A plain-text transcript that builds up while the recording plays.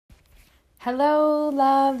Hello,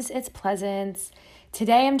 loves, it's Pleasance.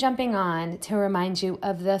 Today I'm jumping on to remind you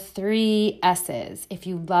of the 3 S's. If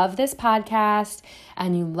you love this podcast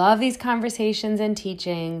and you love these conversations and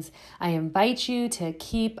teachings, I invite you to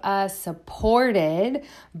keep us supported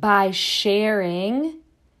by sharing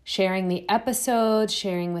the episode,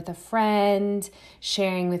 sharing with a friend,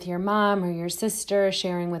 sharing with your mom or your sister,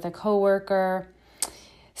 sharing with a coworker.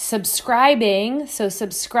 Subscribing, so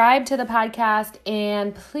subscribe to the podcast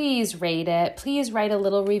and please rate it. Please write a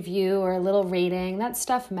little review or a little rating. That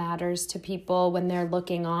stuff matters to people when they're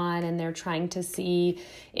looking on and they're trying to see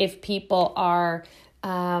if people are,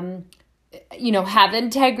 have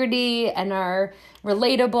integrity and are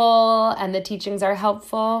relatable and the teachings are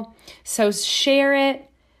helpful. So share it,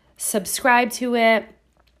 subscribe to it,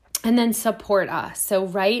 and then support us. So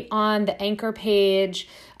right on the Anchor page,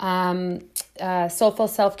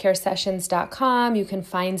 soulfulselfcaresessions.com. You can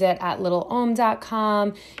find it at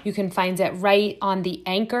littleom.com. You can find it right on the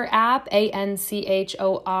Anchor app,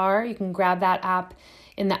 Anchor. You can grab that app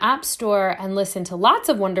in the App Store and listen to lots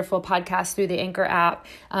of wonderful podcasts through the Anchor app.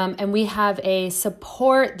 And we have a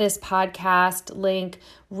support this podcast link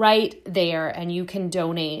right there, and you can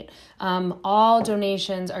donate. All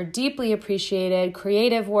donations are deeply appreciated.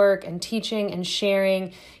 Creative work and teaching and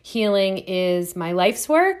sharing healing is my life's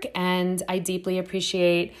work, and I deeply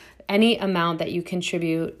appreciate any amount that you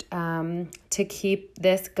contribute to keep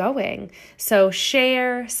this going. So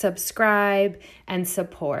share, subscribe, and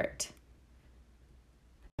support.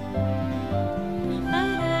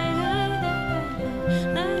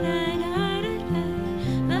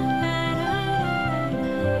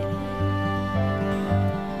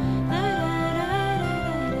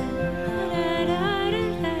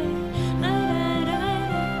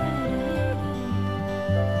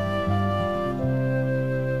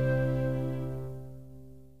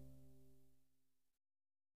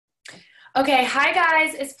 Okay, hi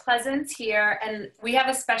guys, it's Pleasance here, and we have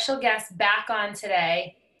a special guest back on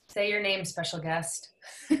today. Say your name, special guest.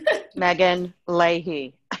 Megan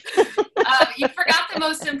Leahy. You forgot the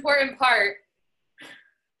most important part.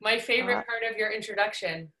 My favorite part of your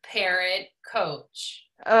introduction, parent, coach.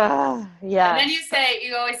 Yeah. And then you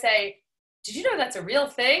always say, did you know that's a real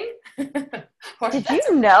thing? Did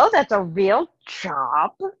you know that's a real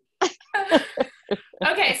job?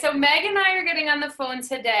 Okay, so Meg and I are getting on the phone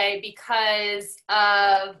today because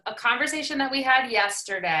of a conversation that we had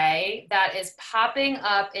yesterday that is popping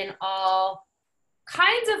up in all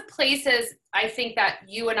kinds of places I think that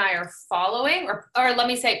you and I are following, or let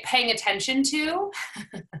me say paying attention to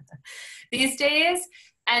these days.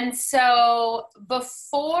 And so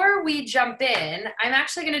before we jump in, I'm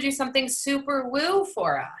actually going to do something super woo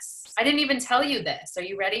for us. I didn't even tell you this. Are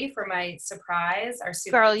you ready for my surprise?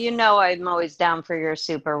 Girl, you know I'm always down for your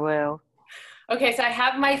super woo. Okay, so I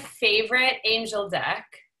have my favorite angel deck.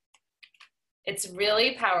 It's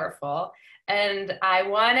really powerful. And I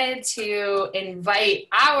wanted to invite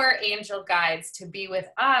our angel guides to be with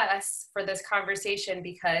us for this conversation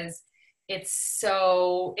because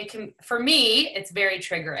for me, it's very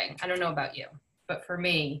triggering. I don't know about you, but for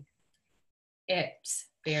me, it's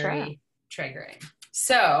very triggering.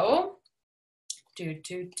 So,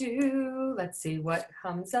 let's see what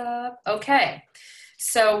comes up. Okay,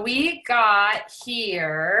 so we got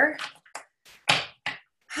here,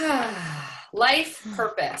 life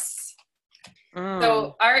purpose.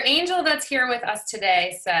 So our angel that's here with us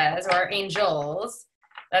today says, or our angels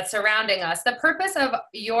that's surrounding us, the purpose of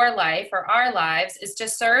your life or our lives is to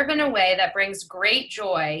serve in a way that brings great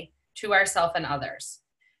joy to ourselves and others.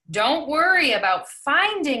 Don't worry about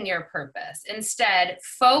finding your purpose. Instead,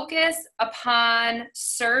 focus upon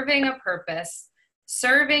serving a purpose,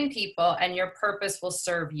 serving people, and your purpose will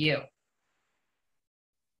serve you.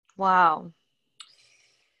 Wow.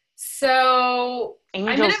 So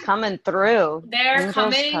angels coming through. They're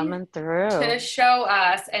coming through to show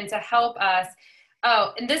us and to help us.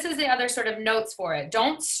 Oh, and this is the other sort of notes for it.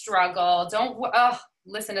 Don't struggle.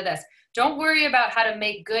 Listen to this. Don't worry about how to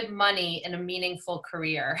make good money in a meaningful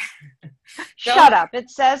career. Shut up.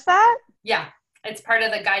 It says that? Yeah, it's part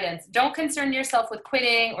of the guidance. Don't concern yourself with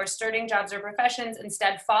quitting or starting jobs or professions.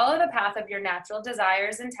 Instead, follow the path of your natural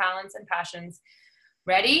desires and talents and passions.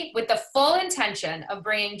 Ready? With the full intention of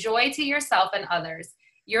bringing joy to yourself and others.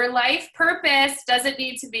 Your life purpose doesn't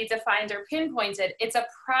need to be defined or pinpointed. It's a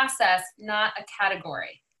process, not a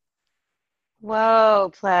category.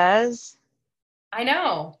 Whoa, Plez. I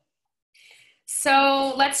know.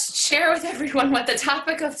 So let's share with everyone what the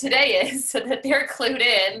topic of today is so that they're clued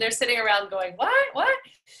in. They're sitting around going, what?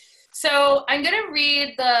 So I'm going to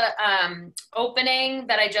read the opening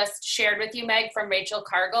that I just shared with you, Meg, from Rachel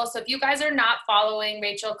Cargill. So if you guys are not following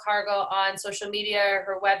Rachel Cargill on social media or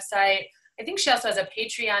her website, I think she also has a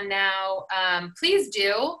Patreon now. Please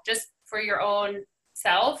do, just for your own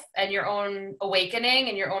self and your own awakening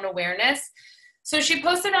and your own awareness. So she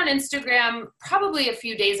posted on Instagram probably a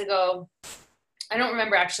few days ago. I don't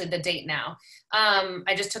remember actually the date now.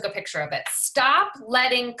 I just took a picture of it. Stop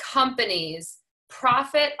letting companies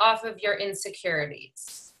profit off of your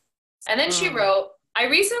insecurities. And then she wrote, I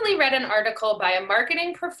recently read an article by a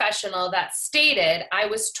marketing professional that stated I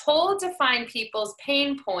was told to find people's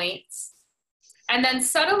pain points and then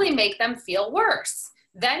subtly make them feel worse.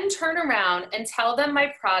 Then turn around and tell them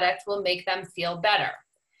my product will make them feel better.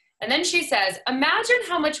 And then she says, imagine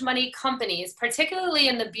how much money companies, particularly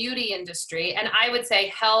in the beauty industry, and I would say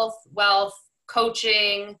health, wealth,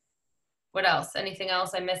 coaching, what else? Anything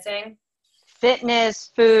else I'm missing?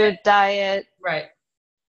 Fitness, food, diet. Right.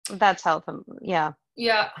 That's health. Yeah.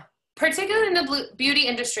 Yeah. Particularly in the beauty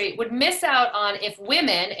industry, would miss out on if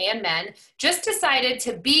women and men just decided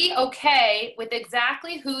to be okay with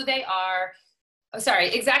exactly who they are.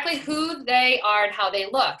 Exactly who they are and how they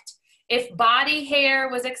looked. If body hair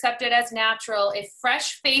was accepted as natural, if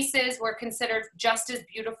fresh faces were considered just as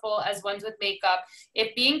beautiful as ones with makeup,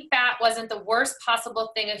 if being fat wasn't the worst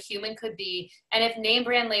possible thing a human could be, and if name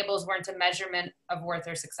brand labels weren't a measurement of worth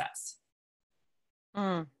or success.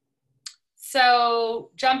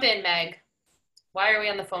 So jump in, Meg. Why are we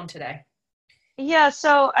on the phone today? Yeah,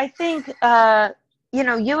 so I think,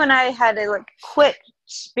 you and I had a quick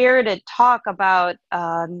spirited talk about,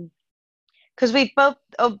 because we've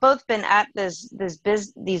both been at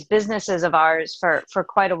these businesses of ours for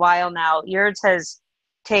quite a while now. Yours has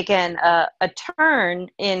taken a turn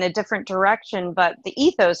in a different direction, but the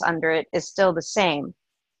ethos under it is still the same.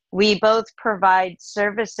 We both provide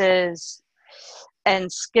services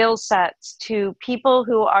and skill sets to people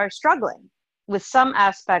who are struggling with some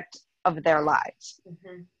aspect of their lives.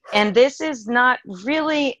 Mm-hmm. And this is not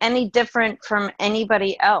really any different from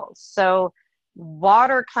anybody else. So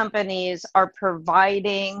water companies are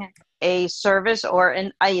providing a service or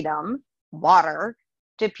an item, water,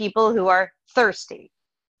 to people who are thirsty.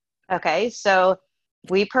 Okay, so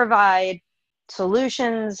we provide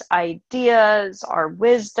solutions, ideas, our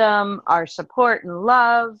wisdom, our support and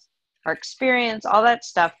love, our experience, all that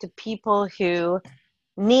stuff to people who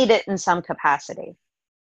need it in some capacity.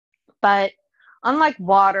 But unlike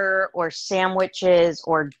water or sandwiches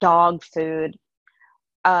or dog food,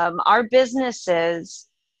 our businesses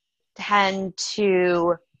tend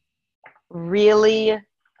to really,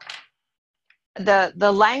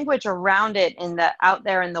 the language around it out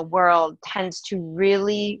there in the world tends to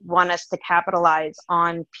really want us to capitalize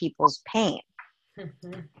on people's pain.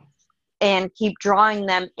 Mm-hmm. And keep drawing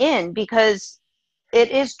them in, because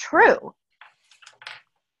it is true.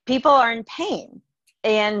 People are in pain,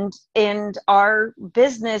 and our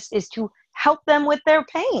business is to help them with their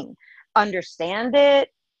pain, understand it,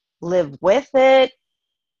 live with it,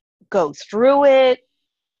 go through it,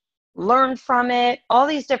 learn from it, all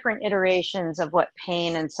these different iterations of what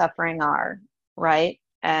pain and suffering are, right?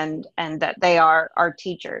 And that they are our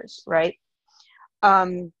teachers, right?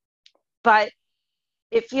 But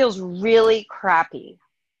it feels really crappy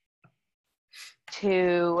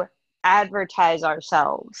to advertise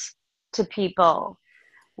ourselves to people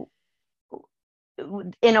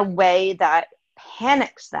in a way that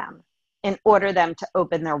panics them in order them to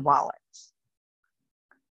open their wallets.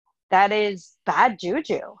 That is bad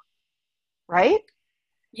juju, right?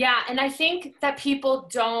 Yeah, and I think that people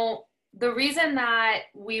don't, the reason that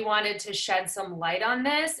we wanted to shed some light on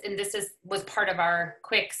this, and was part of our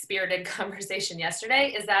quick spirited conversation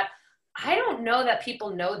yesterday, is that I don't know that people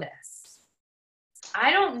know this.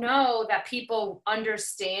 I don't know that people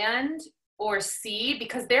understand or see,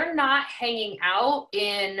 because they're not hanging out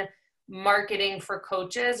in marketing for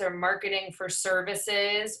coaches or marketing for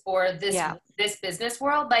services or this business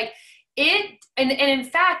world. Like and in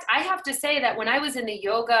fact, I have to say that when I was in the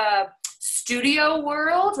yoga studio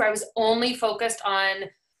world, where I was only focused on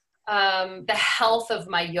the health of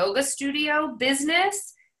my yoga studio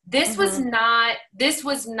business, this was not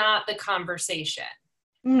the conversation.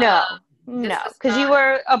 No, because you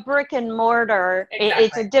were a brick and mortar. Exactly.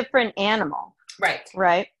 It's a different animal.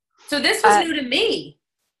 Right. So this was new to me.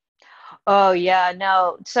 Oh yeah,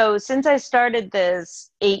 no. So since I started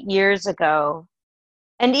this 8 years ago,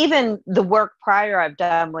 and even the work prior I've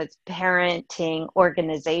done with parenting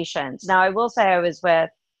organizations. Now, I will say I was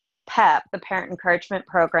with PEP, the Parent Encouragement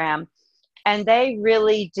Program, and they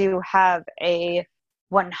really do have a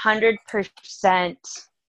 100%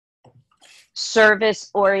 service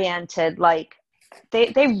oriented, like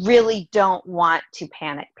they really don't want to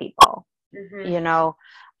panic people, Mm-hmm. you know.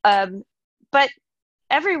 But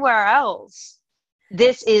everywhere else,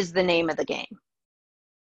 this is the name of the game.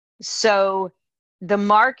 So the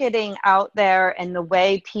marketing out there and the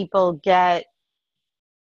way people get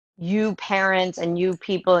you parents and you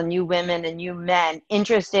people and you women and you men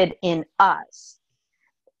interested in us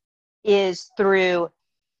is through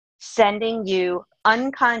sending you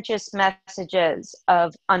unconscious messages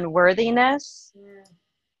of unworthiness,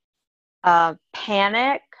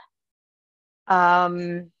 panic,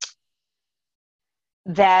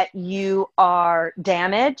 that you are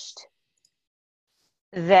damaged,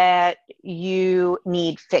 that you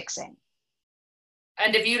need fixing.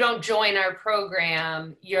 And if you don't join our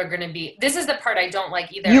program, you're going to be, this is the part I don't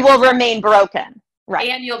like either. You will remain broken. Right.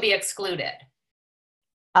 And you'll be excluded.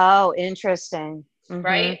 Oh, interesting. Mm-hmm.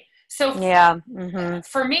 Right? So yeah. Mm-hmm.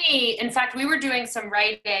 For me, in fact, we were doing some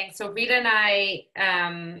writing. So Rita and I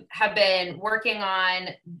have been working on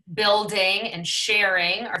building and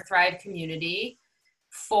sharing our Thrive community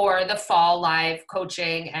for the fall live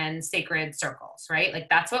coaching and sacred circles, right? Like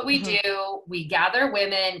that's what we do. We gather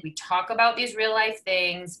women, we talk about these real life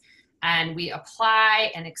things, and we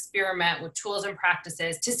apply and experiment with tools and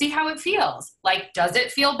practices to see how it feels. Like, does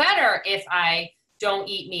it feel better if I don't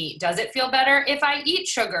eat meat? Does it feel better if I eat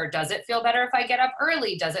sugar? Does it feel better if I get up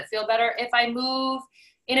early? Does it feel better if I move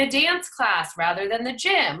in a dance class rather than the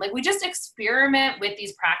gym? Like we just experiment with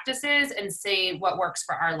these practices and see what works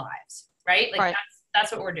for our lives, right? Like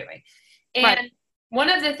that's what we're doing. And one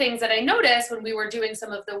of the things that I noticed when we were doing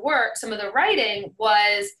some of the work, some of the writing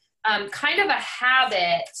was kind of a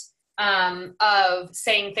habit of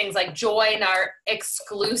saying things like join our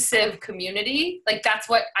exclusive community. Like that's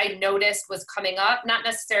what I noticed was coming up, not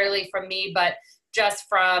necessarily from me, but just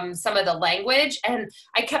from some of the language. And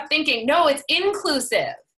I kept thinking, no, it's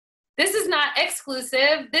inclusive. This is not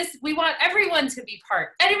exclusive. We want everyone to be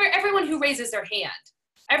part, everyone who raises their hand,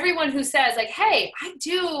 everyone who says like, hey, I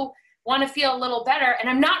do want to feel a little better and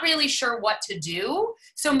I'm not really sure what to do.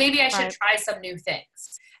 So maybe I should try some new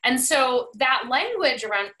things. And so that language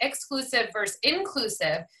around exclusive versus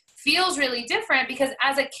inclusive feels really different because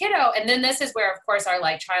as a kiddo, and then this is where, of course, our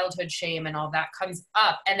like childhood shame and all that comes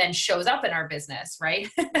up and then shows up in our business, right?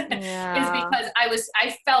 Yeah. Is because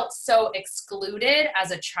I felt so excluded as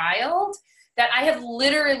a child that I have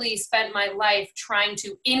literally spent my life trying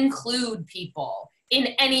to include people in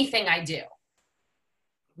anything I do.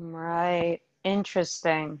 Right.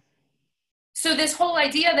 Interesting. So this whole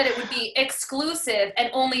idea that it would be exclusive and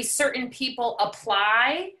only certain people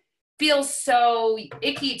apply feels so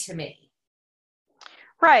icky to me.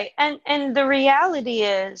 Right. And the reality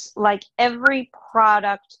is like every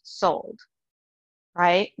product sold,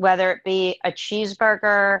 right? Whether it be a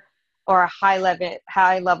cheeseburger or a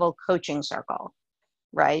high level coaching circle,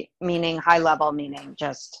 right? Meaning high level, meaning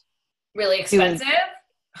just really expensive.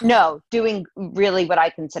 Doing really what I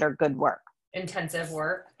consider good work. Intensive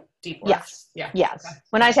work. Deep work. Yes. Yeah. Yes. Okay.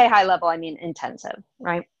 When I say high level, I mean intensive,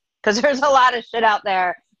 right? Because there's a lot of shit out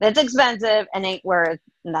there that's expensive and ain't worth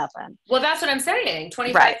nothing. Well, that's what I'm saying.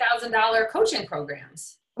 $25,000 coaching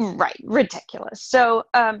programs. Right. Ridiculous. So,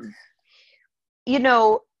 at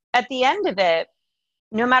the end of it,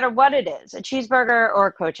 no matter what it is, a cheeseburger or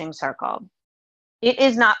a coaching circle, it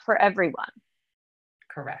is not for everyone.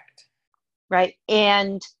 Correct. Right.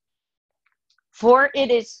 And for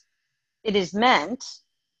it is meant,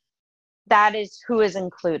 that is who is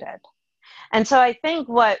included. And so I think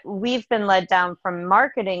what we've been led down from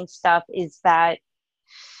marketing stuff is that,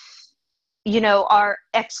 our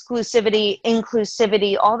exclusivity,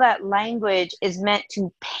 inclusivity, all that language is meant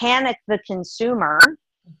to panic the consumer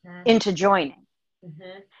into joining.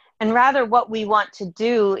 And rather what we want to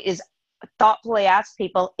do is thoughtfully ask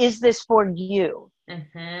people, is this for you?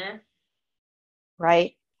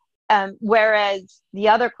 Right? Whereas the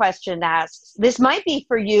other question asks, this might be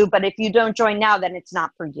for you, but if you don't join now, then it's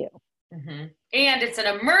not for you. And it's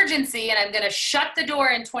an emergency and I'm going to shut the door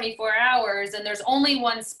in 24 hours and there's only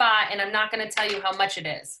one spot and I'm not going to tell you how much it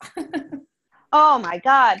is. Oh my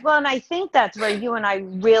God. Well, and I think that's where you and I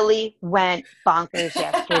really went bonkers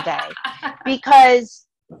yesterday because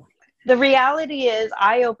the reality is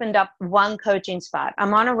I opened up one coaching spot.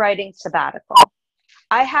 I'm on a writing sabbatical.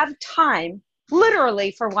 I have time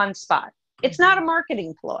literally for one spot. It's not a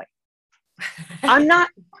marketing ploy.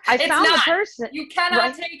 I found the person. You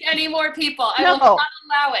cannot take any more people. I will not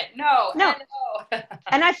allow it. No.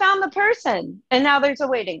 And I found the person and now there's a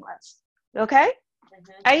waiting list. Okay.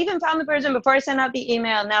 I even found the person before I sent out the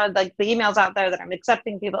email. Now like the email's out there that I'm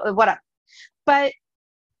accepting people, whatever. But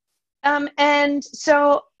And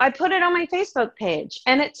so I put it on my Facebook page,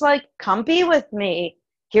 and it's like, come be with me.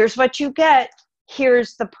 Here's what you get.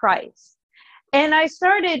 Here's the price. And I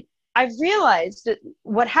realized that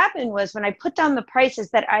what happened was when I put down the prices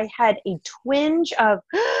that I had a twinge of,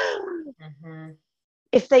 Mm-hmm.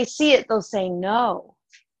 if they see it, they'll say no.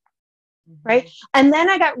 Mm-hmm. Right. And then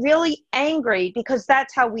I got really angry because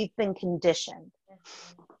that's how we've been conditioned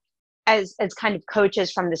as kind of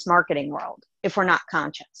coaches from this marketing world, if we're not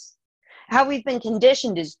conscious. How we've been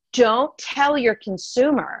conditioned is don't tell your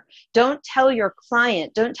consumer, don't tell your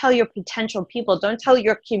client, don't tell your potential people, don't tell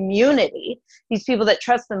your community, these people that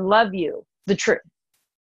trust and love you, the truth.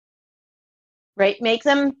 Right? Make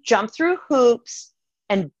them jump through hoops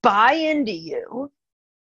and buy into you,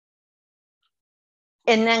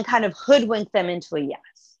 and then kind of hoodwink them into a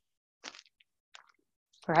yes.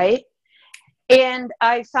 Right? And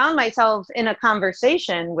I found myself in a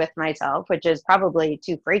conversation with myself, which is probably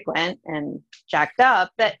too frequent and jacked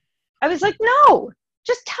up, that I was like, no,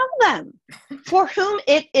 just tell them. For whom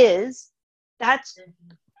it is, that's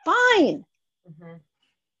fine. Mm-hmm.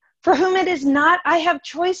 For whom it is not, I have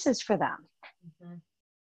choices for them. Mm-hmm.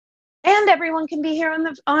 And everyone can be here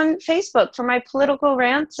on Facebook for my political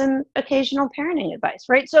rants and occasional parenting advice,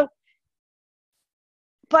 right? So,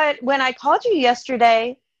 but when I called you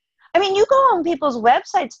yesterday, I mean, you go on people's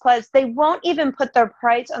websites, plus they won't even put their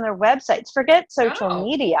price on their websites. Forget social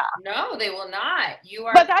media. No, they will not.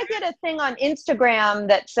 But I get a thing on Instagram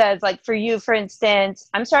that says, like, for you, for instance,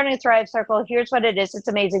 I'm starting a Thrive Circle. Here's what it is. It's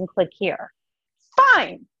amazing. Click here.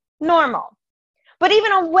 Fine. Normal. But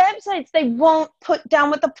even on websites, they won't put down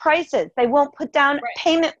what the price is. They won't put down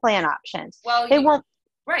payment plan options. Well, they won't.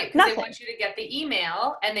 Right, because they want you to get the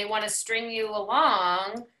email, and they want to string you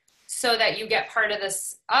along so that you get part of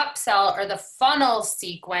this upsell or the funnel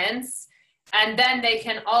sequence. And then they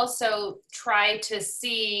can also try to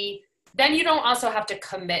see, then you don't also have to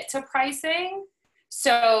commit to pricing.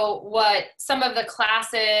 So what some of the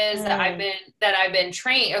classes that I've been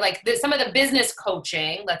trained, or like some of the business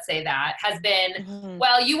coaching, let's say that, has been,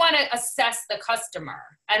 well, you want to assess the customer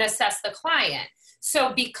and assess the client.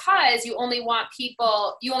 So because you only want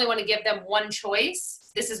to give them one choice,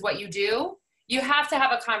 this is what you do, you have to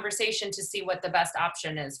have a conversation to see what the best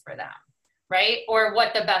option is for them, right? Or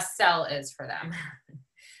what the best sell is for them.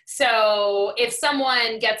 So if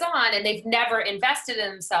someone gets on and they've never invested in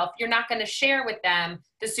themselves, you're not going to share with them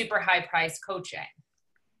the super high price coaching.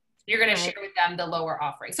 You're going to share with them the lower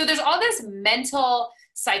offering. So there's all this mental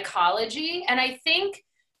psychology. And I think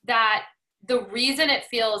that the reason it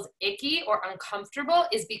feels icky or uncomfortable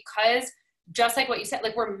is because, just like what you said,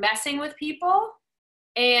 like we're messing with people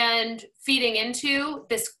and feeding into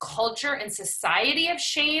this culture and society of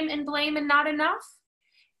shame and blame and not enough.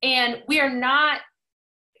 And we are not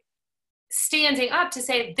standing up to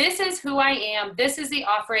say, this is who I am, this is the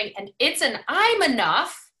offering, and I'm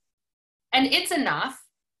enough, and it's enough.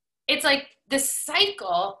 It's like this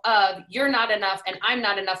cycle of you're not enough and I'm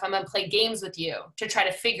not enough. I'm going to play games with you to try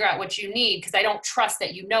to figure out what you need because I don't trust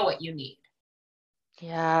that you know what you need.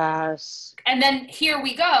 Yes. And then here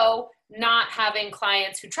we go, not having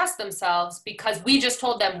clients who trust themselves because we just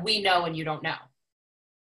told them we know and you don't know.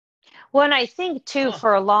 Well, and I think too,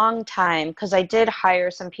 for a long time, because I did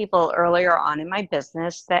hire some people earlier on in my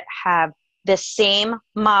business that have the same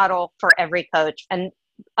model for every coach. And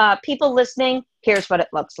people listening, here's what it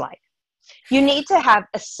looks like. You need to have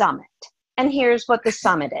a summit. And here's what the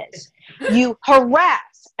summit is. You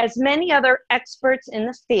harass as many other experts in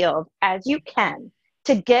the field as you can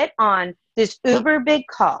to get on this uber big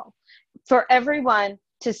call for everyone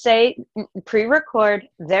to say, pre-record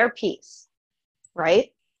their piece, right?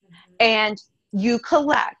 And you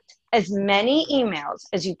collect as many emails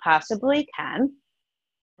as you possibly can,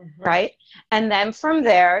 right? And then from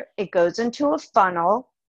there, it goes into a funnel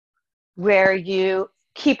where you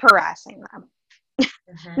keep harassing them.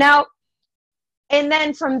 Now, and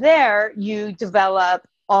then from there, you develop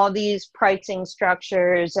all these pricing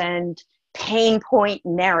structures and pain point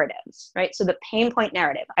narratives, right? So the pain point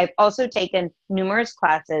narrative. I've also taken numerous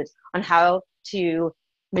classes on how to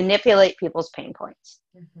manipulate people's pain points.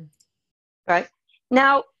 Right?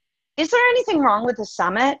 Now, is there anything wrong with the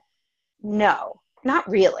summit? No, not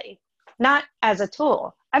really. Not as a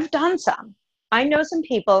tool. I've done some. I know some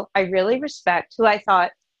people I really respect who I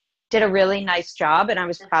thought did a really nice job, and I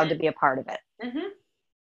was proud to be a part of it.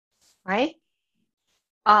 Right?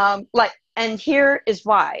 And here is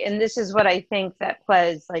why. And this is what I think that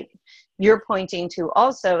plays, like you're pointing to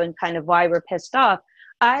also, and kind of why we're pissed off.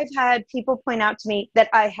 I've had people point out to me that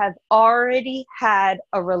I have already had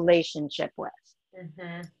a relationship with.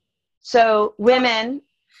 So women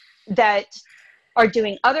that are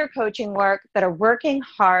doing other coaching work, that are working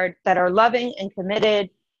hard, that are loving and committed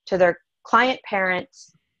to their client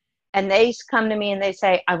parents. And they come to me and they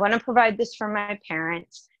say, I want to provide this for my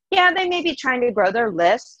parents. Yeah, they may be trying to grow their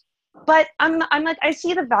list, but I'm like, I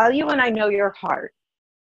see the value and I know your heart.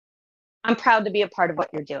 I'm proud to be a part of what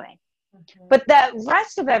you're doing. Mm-hmm. But the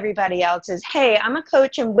rest of everybody else is, hey, I'm a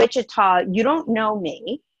coach in Wichita. You don't know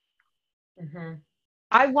me. Mm-hmm.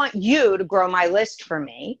 I want you to grow my list for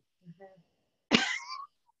me. Mm-hmm.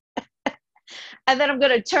 And then I'm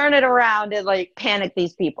going to turn it around and like panic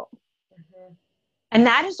these people. Mm-hmm. And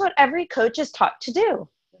that is what every coach is taught to do.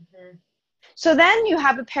 Mm-hmm. So then you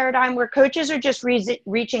have a paradigm where coaches are just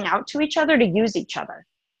reaching out to each other to use each other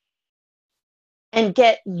and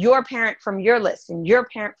get your parent from your list and your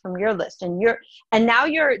parent from your list and now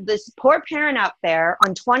you're this poor parent out there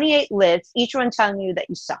on 28 lists, each one telling you that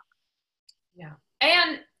you suck. Yeah.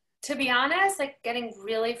 And to be honest, like getting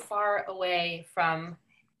really far away from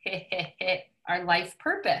our life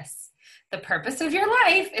purpose. The purpose of your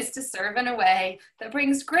life is to serve in a way that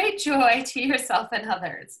brings great joy to yourself and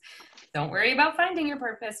others. Don't worry about finding your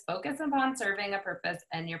purpose. Focus upon serving a purpose,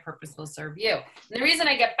 and your purpose will serve you. And the reason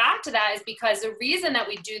I get back to that is because the reason that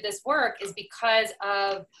we do this work is because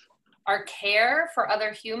of our care for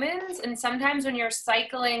other humans. And sometimes when you're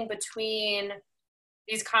cycling between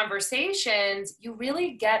these conversations, you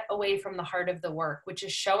really get away from the heart of the work, which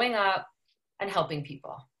is showing up and helping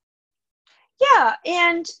people. Yeah.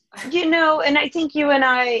 And, and I think you and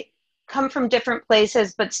I come from different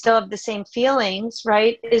places, but still have the same feelings,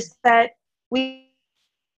 right? Is that we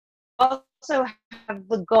also have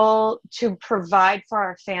the goal to provide for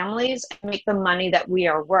our families and make the money that we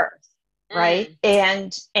are worth, right?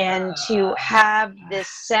 And to have this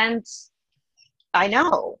sense, I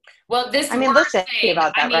know. Well, let's say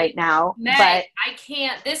about that right now. Meg, but I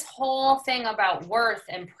can't, this whole thing about worth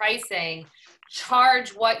and pricing, charge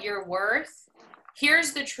what you're worth.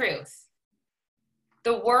 Here's the truth.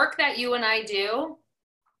 The work that you and I do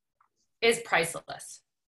is priceless.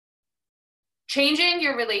 Changing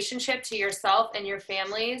your relationship to yourself and your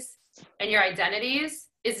families and your identities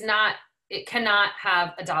it cannot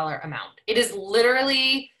have a dollar amount. It is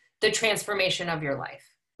literally the transformation of your life,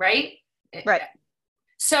 right? Right.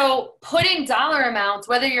 So putting dollar amounts,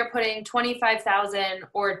 whether you're putting 25,000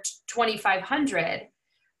 or 2,500,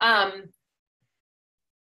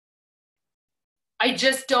 I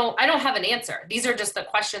don't have an answer. These are just the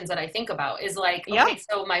questions that I think about is like, okay,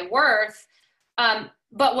 so my worth,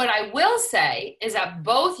 but what I will say is that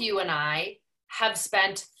both you and I have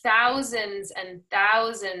spent thousands and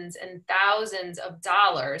thousands and thousands of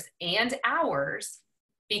dollars and hours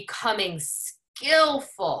becoming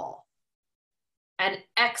skillful and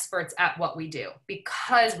experts at what we do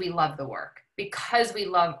because we love the work, because we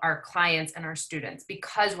love our clients and our students,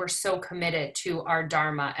 because we're so committed to our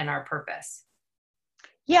dharma and our purpose.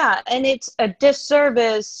 Yeah, and it's a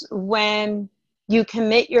disservice when you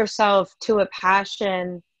commit yourself to a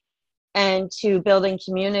passion and to building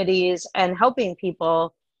communities and helping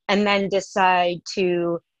people and then decide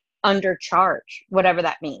to undercharge, whatever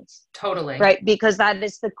that means. Totally. Right? Because that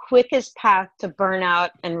is the quickest path to burnout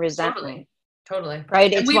and resentment. Totally.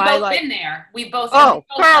 Right? And we've both been there. We both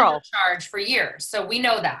undercharged for years. So we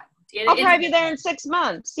know that. I'll probably be there in 6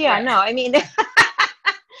 months. Yeah, right. No, I mean...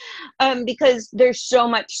 because there's so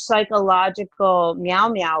much psychological meow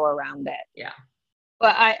meow around it. Yeah.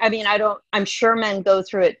 But I'm sure men go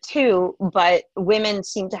through it too, but women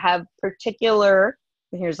seem to have particular,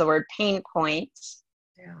 here's the word, pain points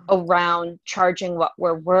around charging what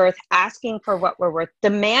we're worth, asking for what we're worth,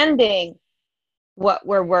 demanding what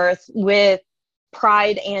we're worth with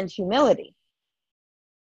pride and humility.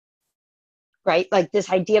 Right? Like this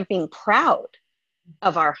idea of being proud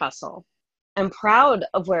of our hustle. I'm proud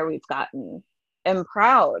of where we've gotten. I'm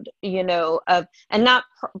proud, of, and not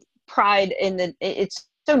pride it's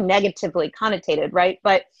so negatively connotated, right?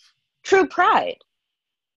 But true pride,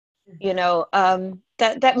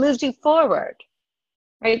 that moves you forward,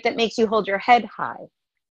 right? That makes you hold your head high,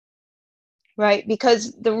 right?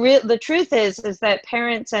 Because the truth is that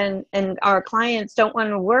parents and our clients don't want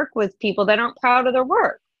to work with people that aren't proud of their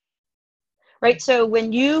work, right? So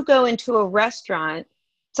when you go into a restaurant,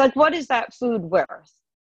 it's like, what is that food worth?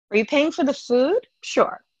 Are you paying for the food?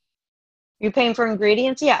 Sure. You're paying for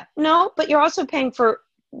ingredients? Yeah. No, but you're also paying for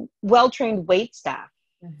well-trained wait staff,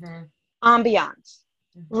 ambiance,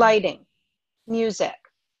 lighting, music,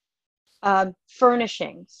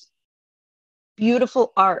 furnishings,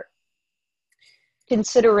 beautiful art,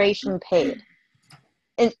 consideration paid,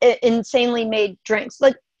 insanely made drinks,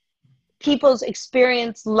 like people's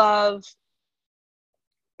experience, love,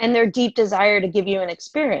 and their deep desire to give you an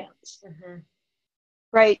experience.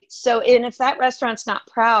 Right. So, and if that restaurant's not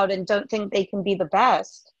proud and don't think they can be the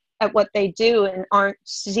best at what they do and aren't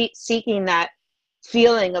seeking that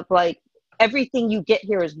feeling of like everything you get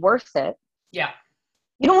here is worth it, Yeah.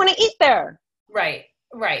 you don't want to eat there. Right.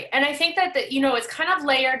 Right. And I think that it's kind of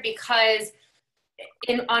layered because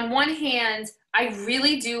on one hand, I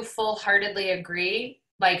really do full-heartedly agree,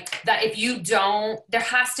 like that if you don't, there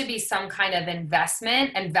has to be some kind of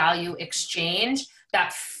investment and value exchange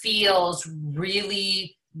that feels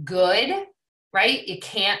really good, right? It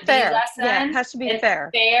can't be Fair. less Yeah, it than. has to be It's fair.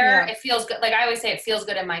 fair. Yeah. It feels good. Like I always say, it feels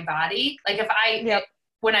good in my body. Like Yep.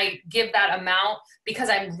 when I give that amount, because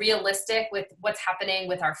I'm realistic with what's happening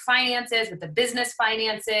with our finances, with the business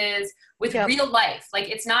finances, with Yep. real life. Like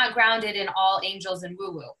it's not grounded in all angels and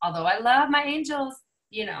woo-woo. Although I love my angels,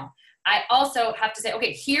 I also have to say,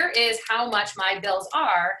 okay, here is how much my bills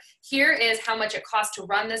are. Here is how much it costs to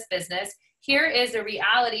run this business. Here is the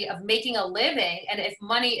reality of making a living. And if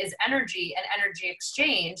money is energy and energy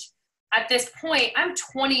exchange, at this point, I'm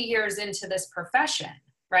 20 years into this profession,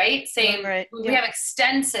 right? Same, Right. we have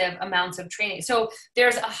extensive amounts of training. So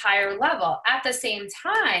there's a higher level. At the same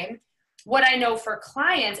time, what I know for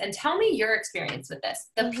clients, and tell me your experience with this,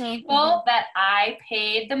 the people that I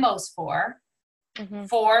paid the most for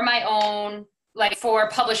my own, like for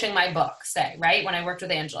publishing my book, say, right? When I worked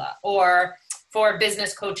with Angela, or for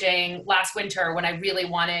business coaching last winter when I really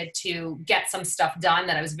wanted to get some stuff done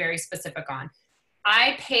that I was very specific on.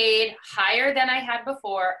 I paid higher than I had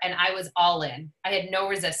before, and I was all in. I had no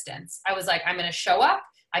resistance. I was like, I'm going to show up.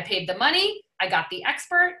 I paid the money. I got the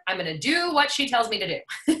expert. I'm going to do what she tells me to do.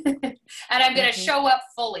 And I'm going to show up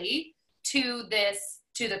fully to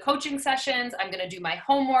the coaching sessions. I'm going to do my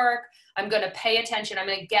homework. I'm going to pay attention. I'm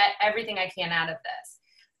going to get everything I can out of this.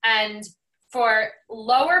 And for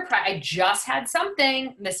lower price, I just had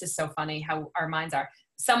something. This is so funny how our minds are.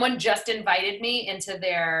 Someone just invited me into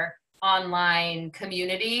their online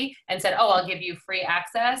community and said, oh, I'll give you free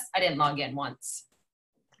access. I didn't log in once.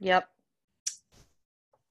 Yep.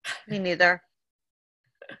 Me neither.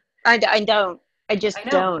 I don't. I just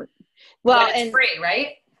don't. Well, but it's free,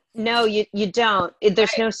 right? No, you don't.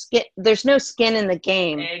 There's no skin. There's no skin in the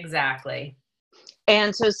game. Exactly.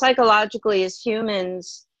 And so psychologically, as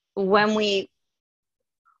humans, when we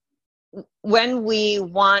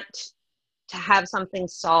want to have something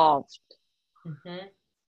solved,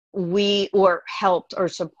 or helped or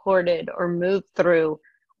supported or moved through,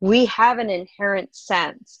 we have an inherent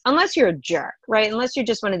sense, unless you're a jerk, right? Unless you're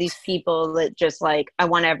just one of these people that just like, I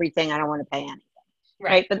want everything, I don't want to pay anything,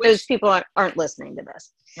 right? But those people aren't listening to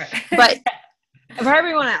this. Right. But for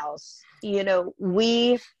everyone else,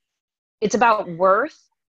 it's about worth.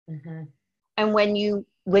 And when you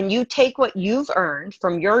take what you've earned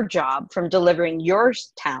from your job, from delivering your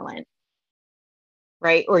talent,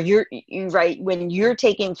 right? Or when you're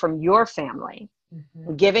taking from your family,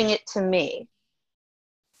 giving it to me,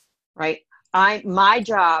 right? My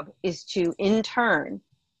job is to, in turn,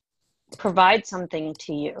 provide something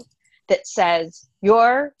to you that says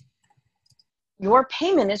your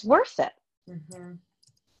payment is worth it.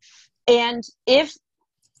 And if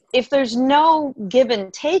there's no give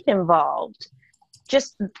and take involved,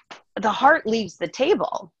 just the heart leaves the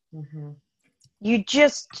table. You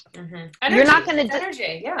just, you're not going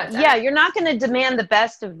to, you're not going to demand the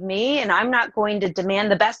best of me, and I'm not going to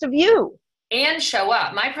demand the best of you. And show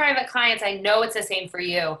up. My private clients, I know it's the same for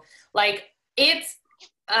you. Like it's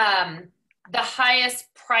the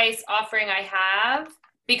highest price offering I have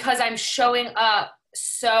because I'm showing up.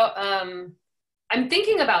 So I'm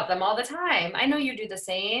thinking about them all the time. I know you do the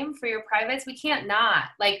same for your privates. We can't not.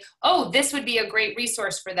 Like, oh, this would be a great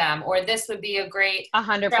resource for them, or this would be a great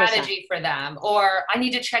 100%. strategy for them, or I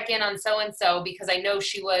need to check in on so-and-so because I know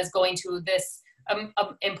she was going to this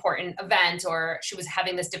important event, or she was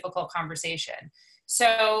having this difficult conversation.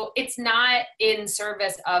 So it's not in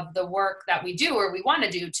service of the work that we do or we want to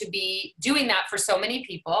do to be doing that for so many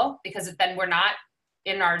people, because then we're not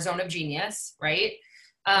in our zone of genius, right?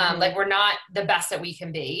 Like we're not the best that we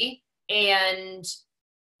can be, and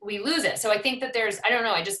we lose it. So I think that there's, I don't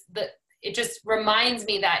know, it just reminds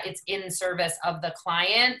me that it's in service of the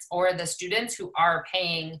client or the students who are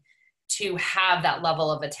paying to have that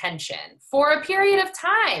level of attention for a period of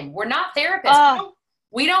time. We're not therapists.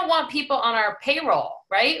 We don't want people on our payroll,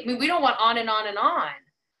 right? I mean, we don't want on and on and on.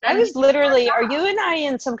 I was literally, are you and I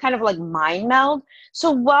in some kind of like mind meld?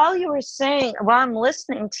 So while I'm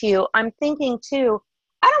listening to you, I'm thinking too,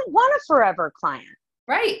 I don't want a forever client.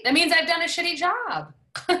 Right. That means I've done a shitty job.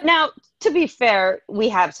 Now, to be fair, we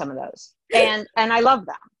have some of those, and I love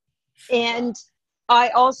them. And I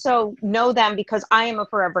also know them because I am a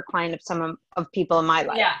forever client of some of people in my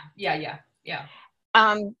life. Yeah.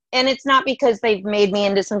 And it's not because they've made me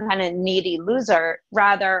into some kind of needy loser.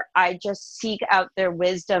 Rather, I just seek out their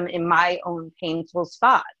wisdom in my own painful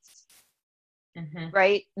spots. Mm-hmm.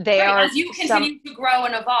 Right? They are as you continue to grow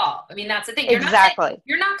and evolve. I mean, that's the thing. Exactly.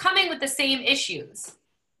 You're not coming with the same issues.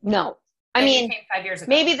 No. I mean, 5 years ago.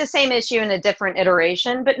 Maybe the same issue in a different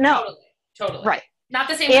iteration, but no. Totally. Right. Not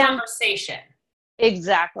the same conversation.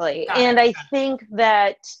 Exactly. I think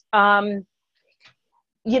that,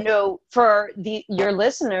 for your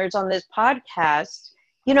listeners on this podcast,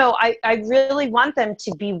 I really want them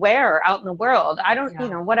to beware out in the world. I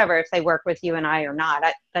don't, whatever, if they work with you and I or not,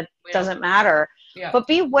 that doesn't matter. Yeah. But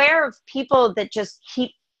beware of people that just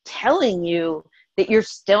keep telling you that you're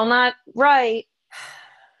still not right,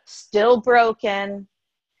 still broken,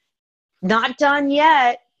 not done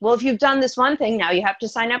yet. Well, if you've done this one thing, now you have to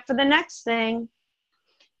sign up for the next thing.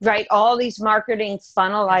 Right? All these marketing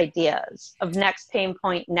funnel ideas of next pain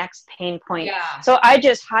point. Yeah. So I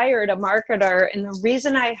just hired a marketer. And the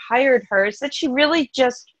reason I hired her is that she really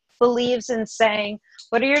just believes in saying,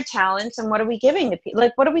 what are your talents and what are we giving to people?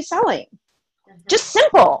 Like, what are we selling? Mm-hmm. Just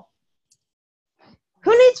simple.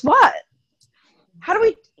 Who needs what? How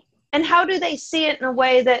do they see it in a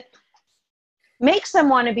way that makes them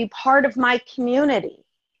want to be part of my community?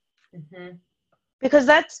 Mm-hmm. Because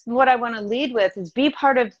that's what I want to lead with, is be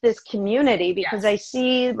part of this community, because I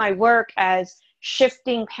see my work as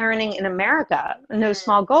shifting parenting in America, no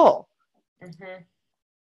small goal. Mm-hmm.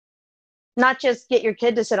 Not just get your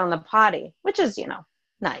kid to sit on the potty, which is,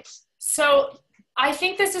 nice. So I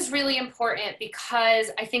think this is really important,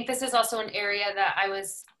 because I think this is also an area that I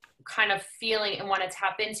was kind of feeling and want to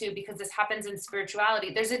tap into, because this happens in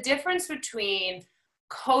spirituality. There's a difference between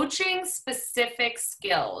coaching specific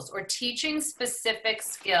skills or teaching specific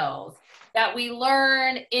skills that we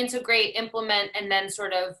learn, integrate, implement, and then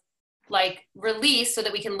sort of like release so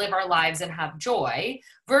that we can live our lives and have joy,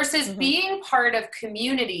 versus being part of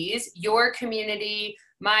communities, your community,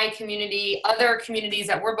 my community, other communities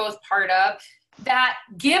that we're both part of, that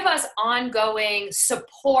give us ongoing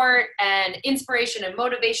support and inspiration and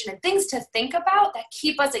motivation and things to think about that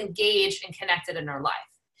keep us engaged and connected in our life.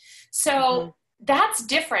 So that's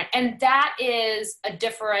different. And that is a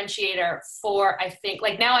differentiator for, I think,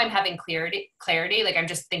 like now I'm having clarity, like I'm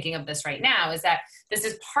just thinking of this right now, is that this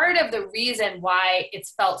is part of the reason why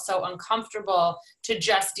it's felt so uncomfortable to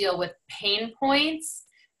just deal with pain points.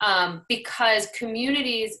 Because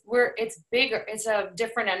communities, it's bigger, it's a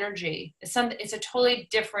different energy. It's a totally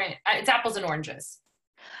different, it's apples and oranges.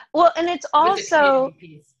 Well, and it's also,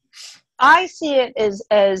 I see it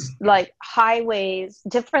as like highways,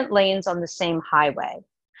 different lanes on the same highway.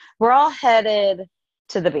 We're all headed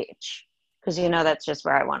to the beach, because that's just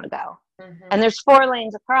where I want to go. Mm-hmm. And there's 4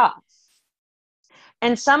 lanes across.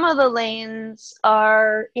 And some of the lanes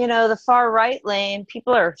are, the far right lane,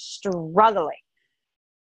 people are struggling.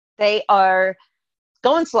 They are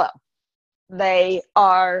going slow. They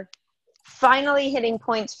are finally hitting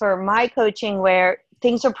points for my coaching where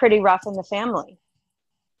things are pretty rough in the family.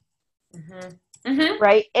 Mm-hmm. Mm-hmm.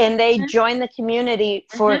 Right? And they join the community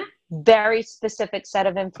for very specific set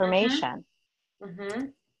of information. Mm-hmm.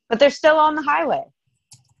 But they're still on the highway.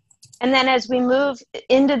 And then as we move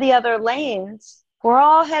into the other lanes, we're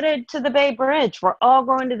all headed to the Bay Bridge. We're all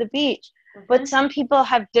going to the beach. Mm-hmm. But some people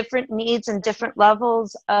have different needs and different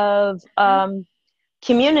levels of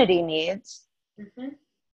community needs. Mm-hmm.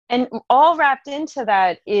 And all wrapped into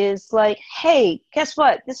that is like, hey, guess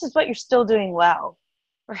what? This is what you're still doing well.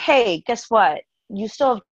 Or, hey, guess what? You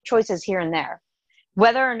still have choices here and there.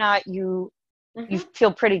 Whether or not you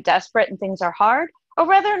feel pretty desperate and things are hard, or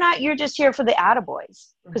whether or not you're just here for the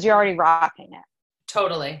attaboys because you're already rocking it.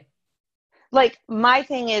 Totally. Like, my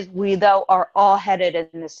thing is, we, though, are all headed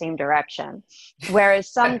in the same direction.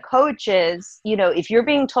 Whereas some coaches, if you're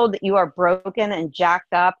being told that you are broken and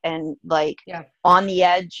jacked up and, like, on the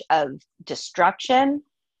edge of destruction,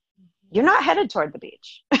 you're not headed toward the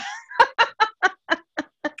beach.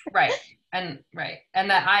 Right. And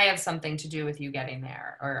that I have something to do with you getting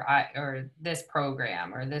there, or this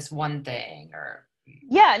program, or this one thing, or.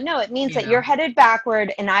 Yeah, no, it means that you're headed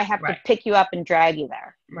backward and I have to pick you up and drag you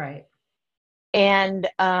there. Right. And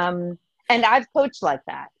I've coached like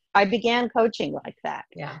that. I began coaching like that.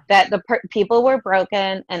 Yeah. That the people were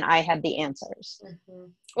broken and I had the answers. Mm-hmm.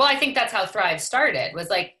 Well, I think that's how Thrive started, was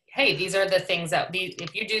like, hey, these are the things that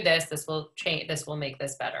if you do this, this will change, this will make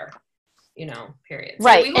this better, period.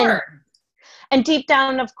 Right. So we learn. And deep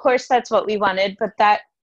down, of course, that's what we wanted, but that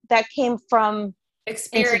came from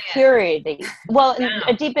experience. Insecurity. Well,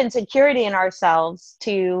 a deep insecurity in ourselves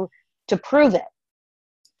to prove it.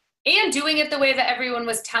 And doing it the way that everyone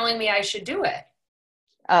was telling me I should do it.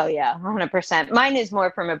 Oh yeah, 100%. Mine is more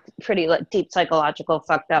from a pretty like, deep psychological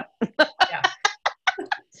fucked up. Yeah.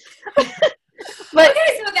 But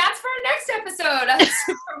okay, so that's for our next episode of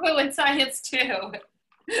Superwoman Science 2.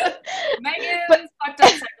 Megan's fucked up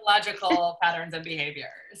psychological patterns and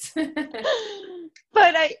behaviors.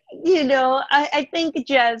 But I think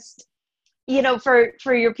just,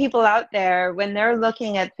 for your people out there, when they're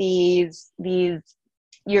looking at these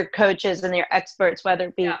your coaches and your experts, whether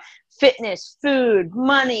it be fitness, food,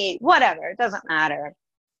 money, whatever, it doesn't matter.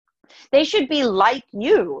 They should be like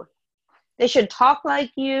you. They should talk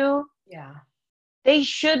like you. Yeah. They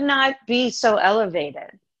should not be so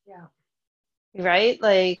elevated. Yeah. Right?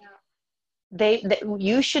 Like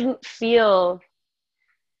you shouldn't feel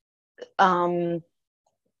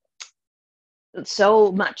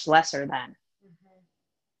so much lesser than.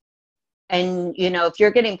 And, if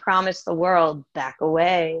you're getting promised the world, back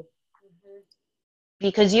away.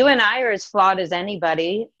 Because you and I are as flawed as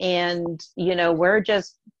anybody. And, we're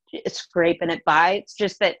just scraping it by. It's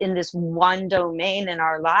just that in this one domain in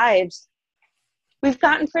our lives, we've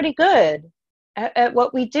gotten pretty good at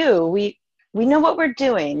what we do. We know what we're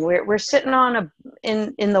doing. We're sitting on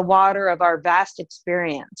in the water of our vast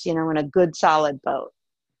experience, in a good solid boat.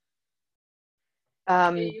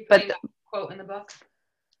 Are you putting a quote in the book?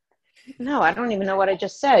 No, I don't even know what I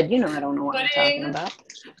just said. I don't know what I'm talking about.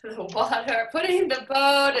 The water, putting the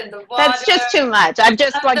boat in the water. That's just too much. I've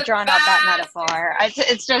just drawn out that metaphor.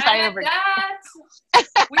 It's just I over.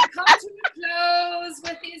 We come to a close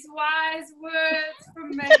with these wise words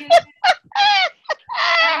from Megan.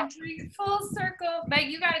 And bring full circle. Meg,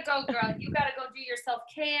 you gotta go, girl. You gotta go do your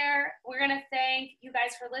self-care. We're gonna thank you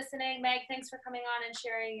guys for listening. Meg, thanks for coming on and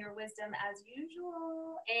sharing your wisdom as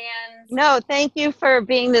usual. And no, thank you for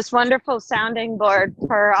being this wonderful sounding board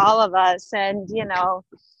for all of us. And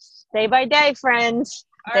day by day, friends.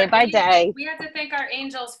 Day by day. We have to thank our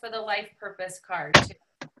angels for the life purpose card too.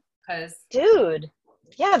 Because dude,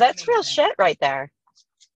 yeah, that's real shit right there.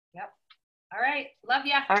 Yep. All right. Love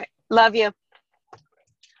ya. All right. Love you.